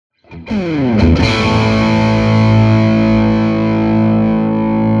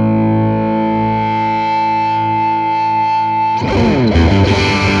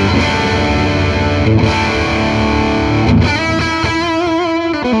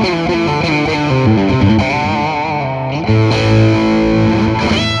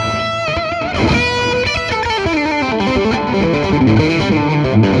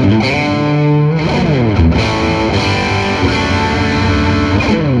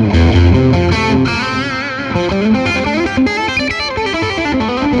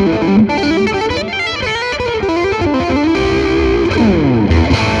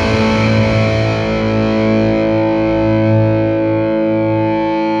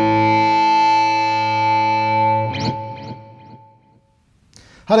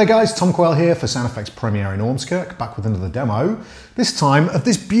Hi there guys, Tom Quayle here for Sound Effects Premiere in Ormskirk, back with another demo, this time of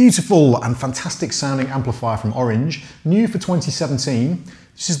this beautiful and fantastic sounding amplifier from Orange, new for 2017.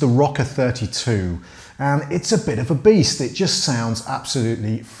 This is the Rocker 32, and it's a bit of a beast. It just sounds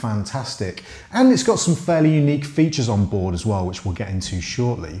absolutely fantastic. And it's got some fairly unique features on board as well, which we'll get into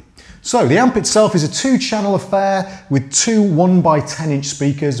shortly. So the amp itself is a 2-channel affair with two 1x10-inch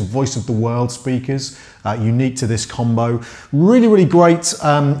speakers, voice of the world speakers, unique to this combo. Really great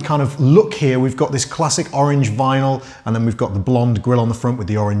kind of look here. We've got this classic orange vinyl, and then we've got the blonde grille on the front with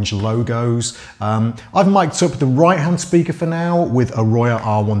the orange logos. I've mic'd up the right-hand speaker for now with a Royer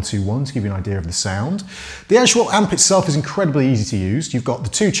R121 to give you an idea of the sound. The actual amp itself is incredibly easy to use. You've got the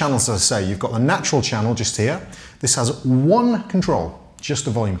two channels, as I say. You've got the natural channel just here. This has one control, just a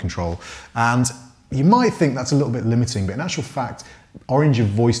volume control, and you might think that's a little bit limiting, but in actual fact Orange have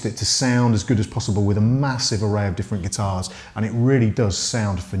voiced it to sound as good as possible with a massive array of different guitars, and it really does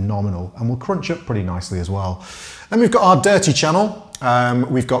sound phenomenal and will crunch up pretty nicely as well. Then we've got our dirty channel,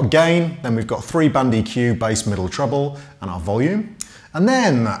 we've got gain, then we've got 3 band EQ, bass, middle, treble, and our volume. And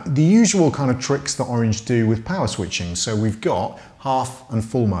then the usual kind of tricks that Orange do with power switching. So we've got half and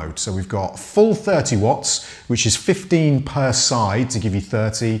full mode. So we've got full 30 watts, which is 15 per side to give you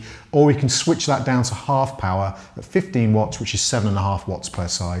 30, or we can switch that down to half power at 15 watts, which is 7.5 watts per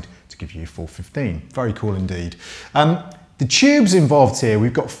side to give you full 15. Very cool indeed. The tubes involved here,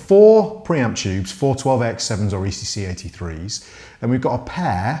 we've got 4 preamp tubes, 4 12AX7s or ECC83s, and we've got a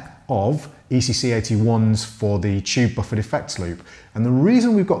pair of ECC81s for the tube buffered effects loop. And the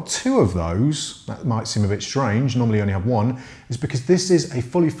reason we've got 2 of those, that might seem a bit strange, normally you only have 1, is because this is a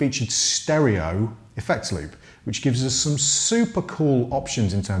fully featured stereo effects loop, which gives us some super cool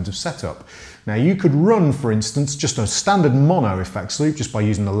options in terms of setup. Now you could run, for instance, just a standard mono effects loop just by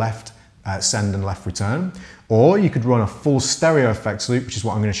using the left send and left return, or you could run a full stereo effects loop, which is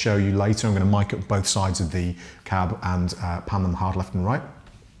what I'm going to show you later. I'm going to mic up both sides of the cab and pan them hard left and right.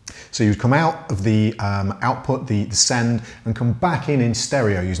 So you'd come out of the output, the send, and come back in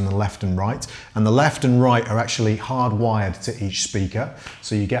stereo using the left and right. And the left and right are actually hardwired to each speaker,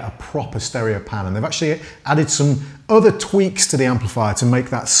 so you get a proper stereo pan. And they've actually added some other tweaks to the amplifier to make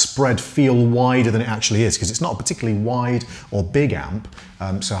that spread feel wider than it actually is, because it's not a particularly wide or big amp,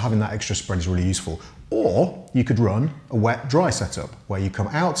 so having that extra spread is really useful. Or you could run a wet-dry setup, where you come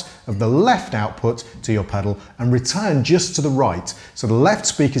out of the left output to your pedal and return just to the right. So the left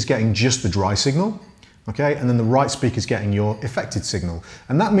speaker's getting just the dry signal, okay, and then the right speaker's getting your affected signal.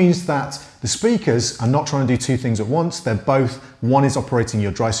 And that means that the speakers are not trying to do 2 things at once. They're both, one is operating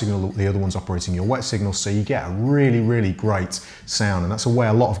your dry signal, the other one's operating your wet signal, so you get a really great sound. And that's a way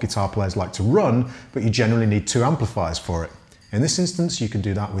a lot of guitar players like to run, but you generally need 2 amplifiers for it. In this instance, you can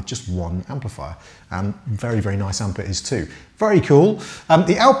do that with just 1 amplifier, and very nice amp it is too. Very cool.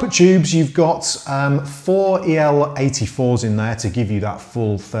 The output tubes, you've got 4 EL84s in there to give you that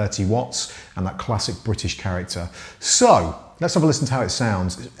full 30 watts and that classic British character. So let's have a listen to how it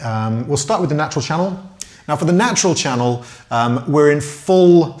sounds. We'll start with the natural channel. Now for the natural channel, we're in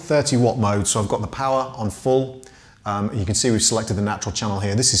full 30 watt mode, so I've got the power on full. You can see we've selected the natural channel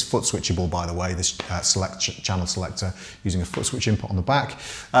here. This is foot switchable, by the way, this channel selector using a foot switch input on the back.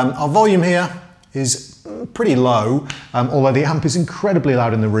 Our volume here is pretty low, although the amp is incredibly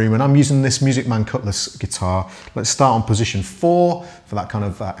loud in the room, and I'm using this Music Man Cutlass guitar. Let's start on position 4 for that kind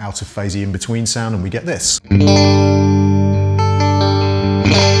of out of phasey in between sound, and we get this.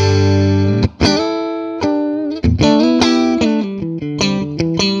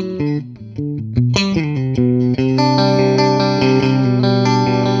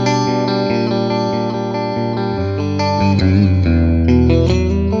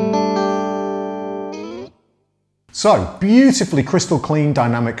 So, beautifully crystal clean,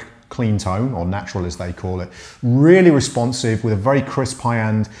 dynamic clean tone, or natural as they call it. Really responsive with a very crisp high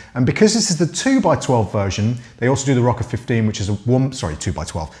end. And because this is the 2x12 version, they also do the Rocker 15, which is a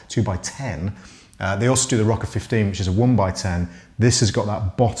 2x12, 2x10. They also do the Rocker 15, which is a 1x10. This has got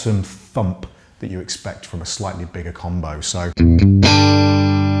that bottom thump that you expect from a slightly bigger combo. So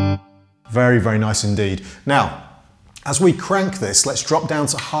very, very nice indeed. Now, as we crank this, let's drop down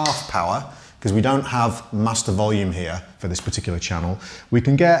to half power, because we don't have master volume here for this particular channel. We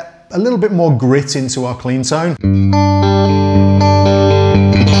can get a little bit more grit into our clean tone.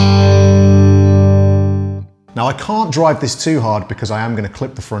 Now I can't drive this too hard because I am going to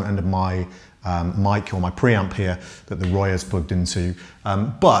clip the front end of my mic or my preamp here that the Royer's plugged into.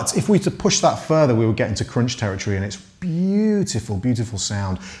 But if we were to push that further, we would get into crunch territory, and it's beautiful, beautiful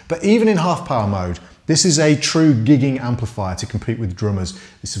sound. But even in half power mode, this is a true gigging amplifier to compete with drummers.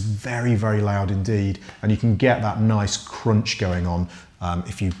 It's very, very loud indeed, and you can get that nice crunch going on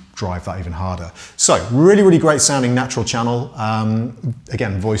if you drive that even harder. So really, really great sounding natural channel.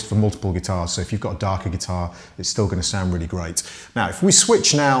 Again, voiced for multiple guitars. So if you've got a darker guitar, it's still going to sound really great. Now, if we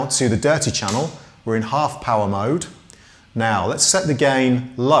switch now to the dirty channel, we're in half power mode. Now let's set the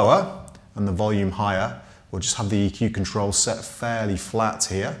gain lower and the volume higher. We'll just have the EQ control set fairly flat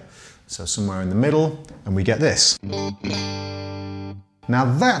here. So somewhere in the middle, and we get this. Now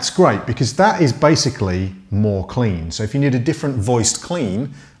that's great because that is basically more clean. So if you need a different voiced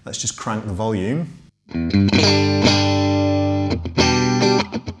clean, let's just crank the volume.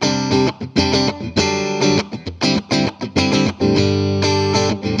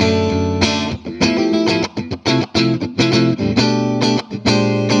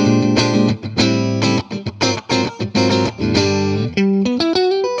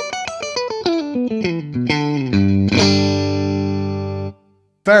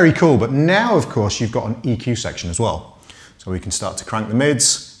 Very cool, but now of course you've got an EQ section as well. So we can start to crank the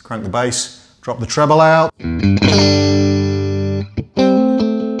mids, crank the bass, drop the treble out.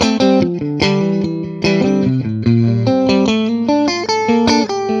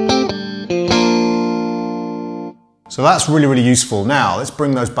 So that's really, really useful. Now let's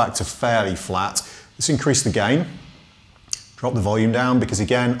bring those back to fairly flat. Let's increase the gain. Drop the volume down because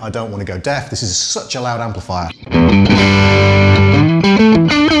again, I don't want to go deaf. This is such a loud amplifier.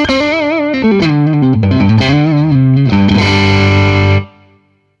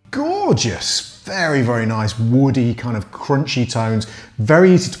 Gorgeous, very, very nice, woody, kind of crunchy tones.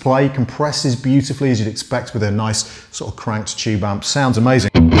 Very easy to play, compresses beautifully as you'd expect with a nice sort of cranked tube amp. Sounds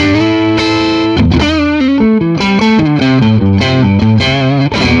amazing.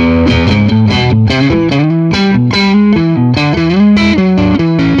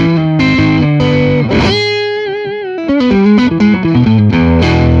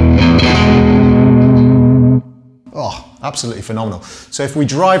 Absolutely phenomenal. So if we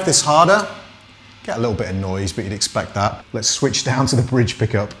drive this harder, get a little bit of noise, but you'd expect that. Let's switch down to the bridge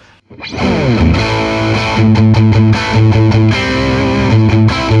pickup.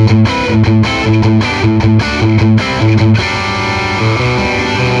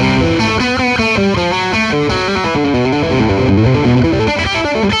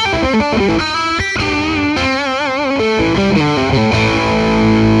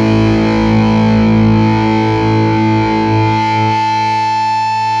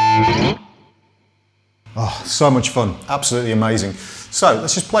 So much fun, absolutely amazing. So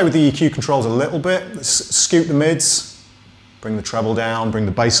let's just play with the EQ controls a little bit. Let's scoot the mids, bring the treble down, bring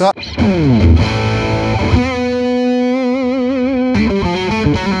the bass up.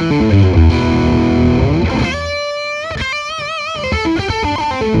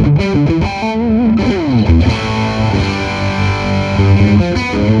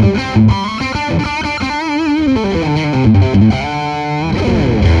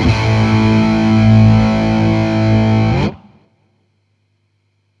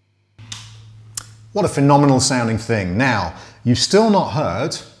 What a phenomenal sounding thing. Now, you've still not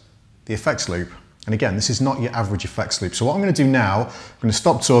heard the effects loop. And again, this is not your average effects loop. So what I'm going to do now, I'm going to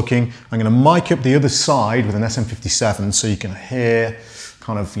stop talking. I'm going to mic up the other side with an SM57 so you can hear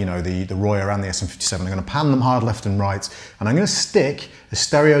kind of, you know, the Royer and the SM57. I'm going to pan them hard left and right. And I'm going to stick a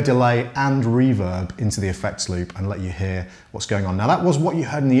stereo delay and reverb into the effects loop and let you hear what's going on. Now that was what you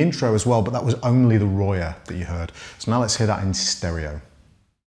heard in the intro as well, but that was only the Royer that you heard. So now let's hear that in stereo.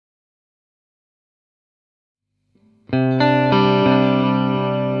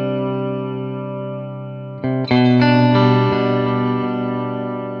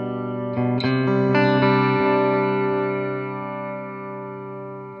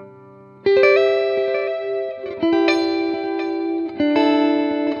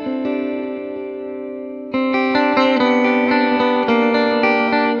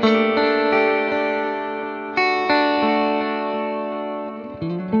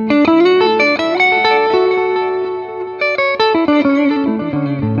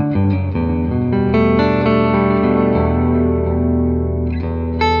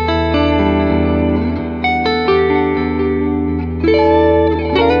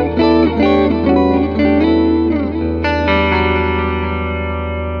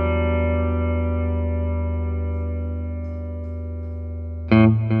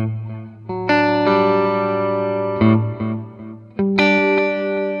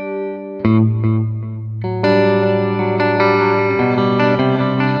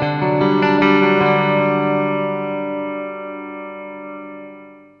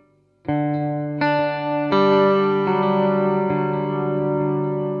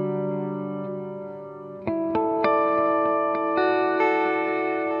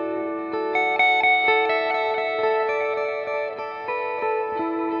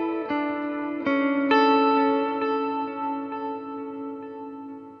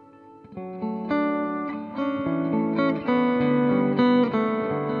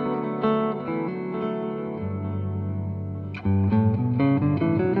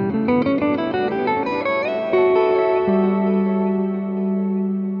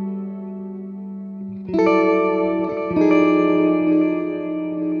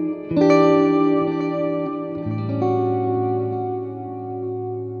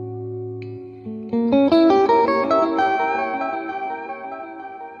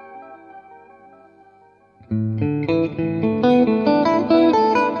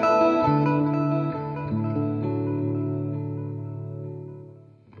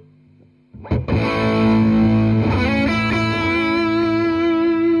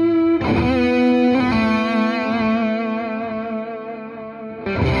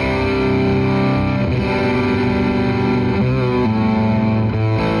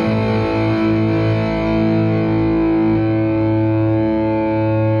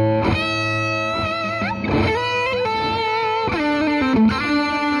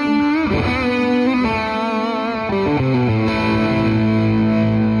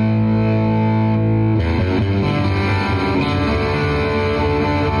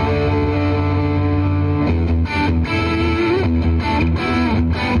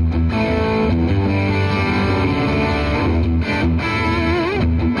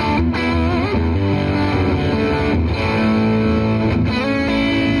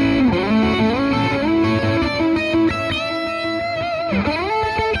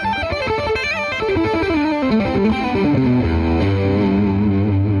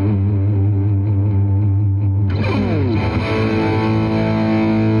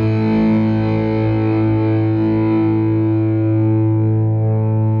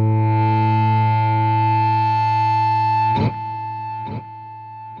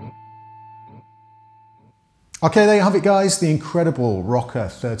 Okay, there you have it guys, the incredible Rocker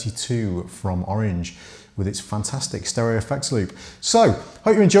 32 from Orange with its fantastic stereo effects loop. So,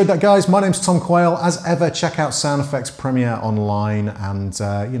 hope you enjoyed that guys. My name's Tom Quayle. As ever, check out Sound Effects Premiere online and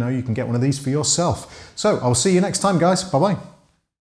you know, you can get one of these for yourself. So, I'll see you next time guys. Bye-bye.